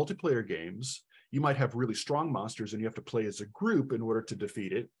playing multiplayer games, you might have really strong monsters and you have to play as a group in order to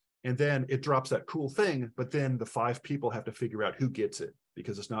defeat it. And then it drops that cool thing, but then the 5 people have to figure out who gets it,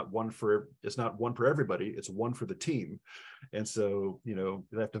 because it's not one for everybody, it's one for the team. And so, you know,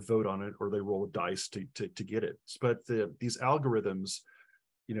 they have to vote on it, or they roll a dice to get it. But these algorithms,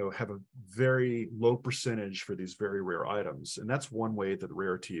 you know, have a very low percentage for these very rare items. And that's one way that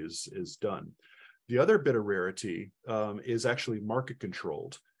rarity is done. The other bit of rarity is actually market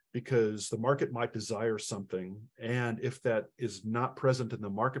controlled, because the market might desire something, and if that is not present in the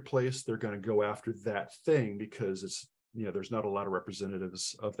marketplace, they're going to go after that thing, because it's, you know, there's not a lot of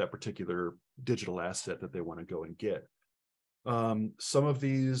representatives of that particular digital asset that they want to go and get. Some of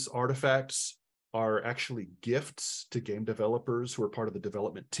these artifacts are actually gifts to game developers who are part of the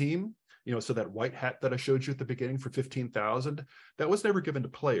development team. So that white hat that I showed you at the beginning for 15,000, that was never given to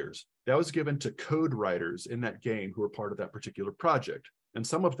players. That was given to code writers in that game who were part of that particular project. And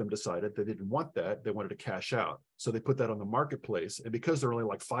some of them decided they didn't want that. They wanted to cash out. So they put that on the marketplace. And because there are only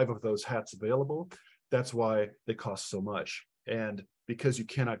like 5 of those hats available, that's why they cost so much. And because you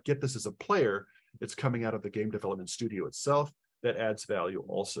cannot get this as a player, it's coming out of the game development studio itself. That adds value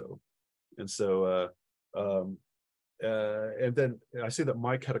also. And so, and then I see that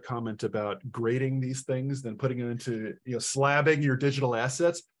Mike had a comment about grading these things, then putting it into, slabbing your digital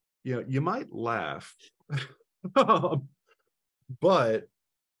assets. You might laugh, but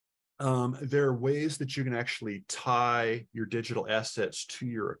there are ways that you can actually tie your digital assets to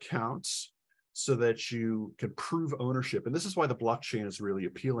your accounts so that you can prove ownership. And this is why the blockchain is really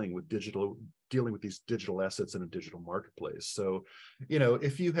appealing with dealing with these digital assets in a digital marketplace. So,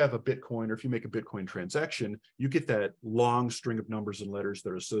 if you have a Bitcoin, or if you make a Bitcoin transaction, you get that long string of numbers and letters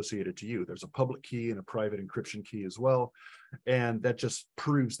that are associated to you. There's a public key and a private encryption key as well. And that just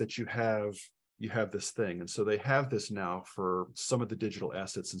proves that you have this thing. And so they have this now for some of the digital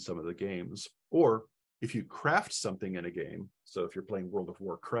assets in some of the games. Or if you craft something in a game, so if you're playing World of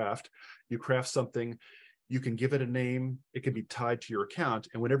Warcraft, you craft something, you can give it a name, it can be tied to your account,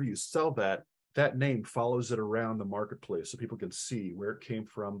 and whenever you sell that, that name follows it around the marketplace so people can see where it came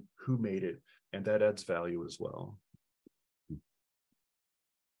from, who made it, and that adds value as well.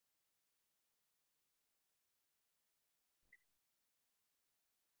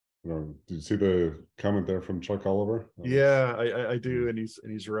 Do you see the comment there from Chuck Oliver? Yeah, I do, and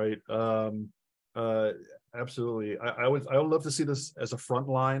he's right. Absolutely. I would love to see this as a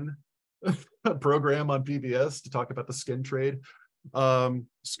frontline program on PBS to talk about the skin trade.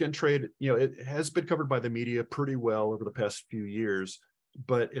 Skin trade, it has been covered by the media pretty well over the past few years,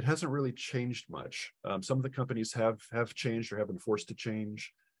 but it hasn't really changed much. Some of the companies have changed or have been forced to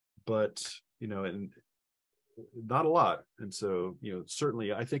change, but and not a lot. And so,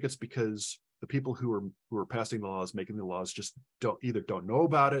 certainly I think it's because the people who are passing the laws, making the laws, just don't know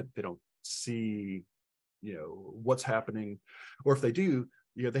about it, they don't see what's happening, or if they do,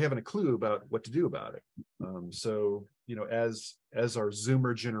 they haven't a clue about what to do about it. So as our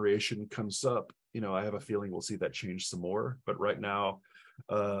Zoomer generation comes up, I have a feeling we'll see that change some more, but right now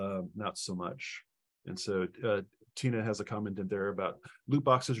not so much. And so Tina has a comment in there about loot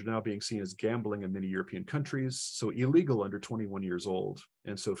boxes are now being seen as gambling in many European countries, so illegal under 21 years old.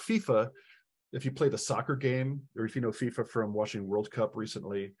 And so FIFA, if you play the soccer game, or if you know FIFA from watching World Cup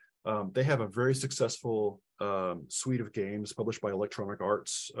recently, they have a very successful suite of games published by Electronic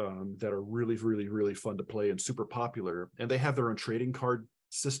Arts that are really, really, really fun to play and super popular. And they have their own trading card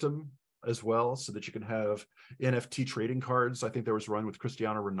system as well, so that you can have NFT trading cards. I think there was one with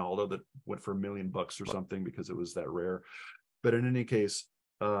Cristiano Ronaldo that went for $1 million or something because it was that rare. But in any case,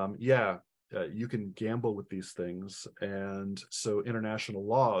 you can gamble with these things. And so international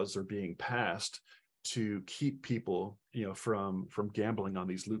laws are being passed to keep people, from gambling on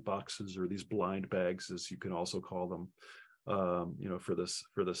these loot boxes, or these blind bags, as you can also call them, for this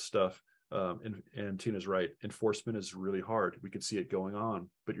stuff. And Tina's right. Enforcement is really hard. We could see it going on,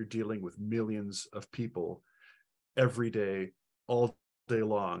 but you're dealing with millions of people every day, all day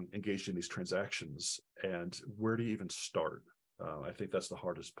long, engaged in these transactions. And where do you even start? I think that's the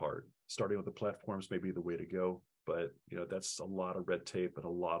hardest part. Starting with the platforms may be the way to go, but that's a lot of red tape and a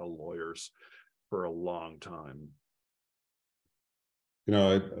lot of lawyers for a long time.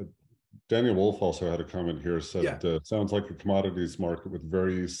 Daniel Wolf also had a comment here, said, sounds like a commodities market with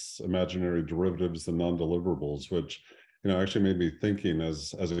various imaginary derivatives and non-deliverables, which, actually made me thinking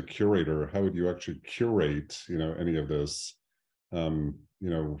as a curator, how would you actually curate, any of this? The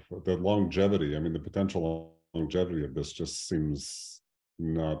longevity, the potential longevity of this just seems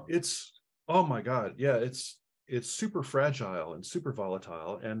not. Oh my God. Yeah, it's super fragile and super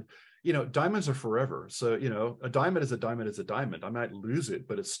volatile. And diamonds are forever. So, a diamond is a diamond is a diamond. I might lose it,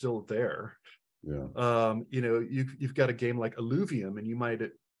 but it's still there. Yeah. You've got a game like Alluvium, and you might,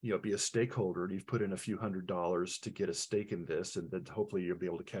 be a stakeholder, and you've put in a few $100s to get a stake in this. And then hopefully you'll be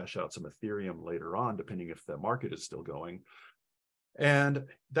able to cash out some Ethereum later on, depending if the market is still going. And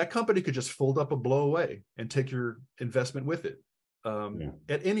that company could just fold up and blow away and take your investment with it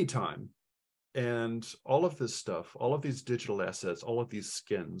at any time. And all of this stuff, all of these digital assets, all of these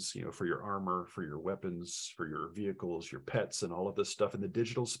skins, for your armor, for your weapons, for your vehicles, your pets, and all of this stuff in the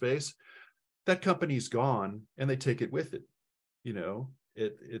digital space, that company's gone and they take it with it.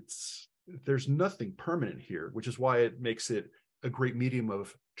 There's nothing permanent here, which is why it makes it a great medium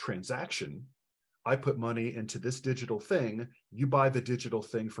of transaction. I put money into this digital thing, you buy the digital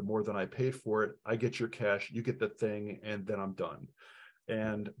thing for more than I paid for it, I get your cash, you get the thing, and then I'm done.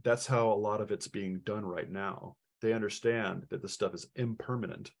 And that's how a lot of it's being done right now. They understand that the stuff is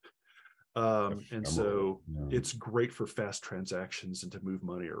impermanent. And so it's great for fast transactions and to move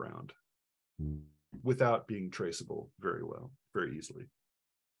money around without being traceable very easily.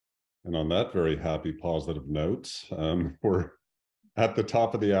 And on that very happy, positive note, we're at the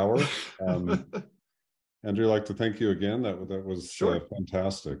top of the hour. Andrew, I'd like to thank you again. That was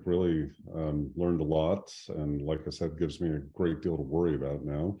fantastic. Really learned a lot. And like I said, gives me a great deal to worry about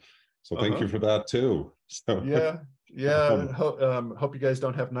now. So thank you for that too. So hope you guys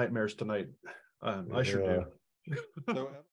don't have nightmares tonight. I sure do.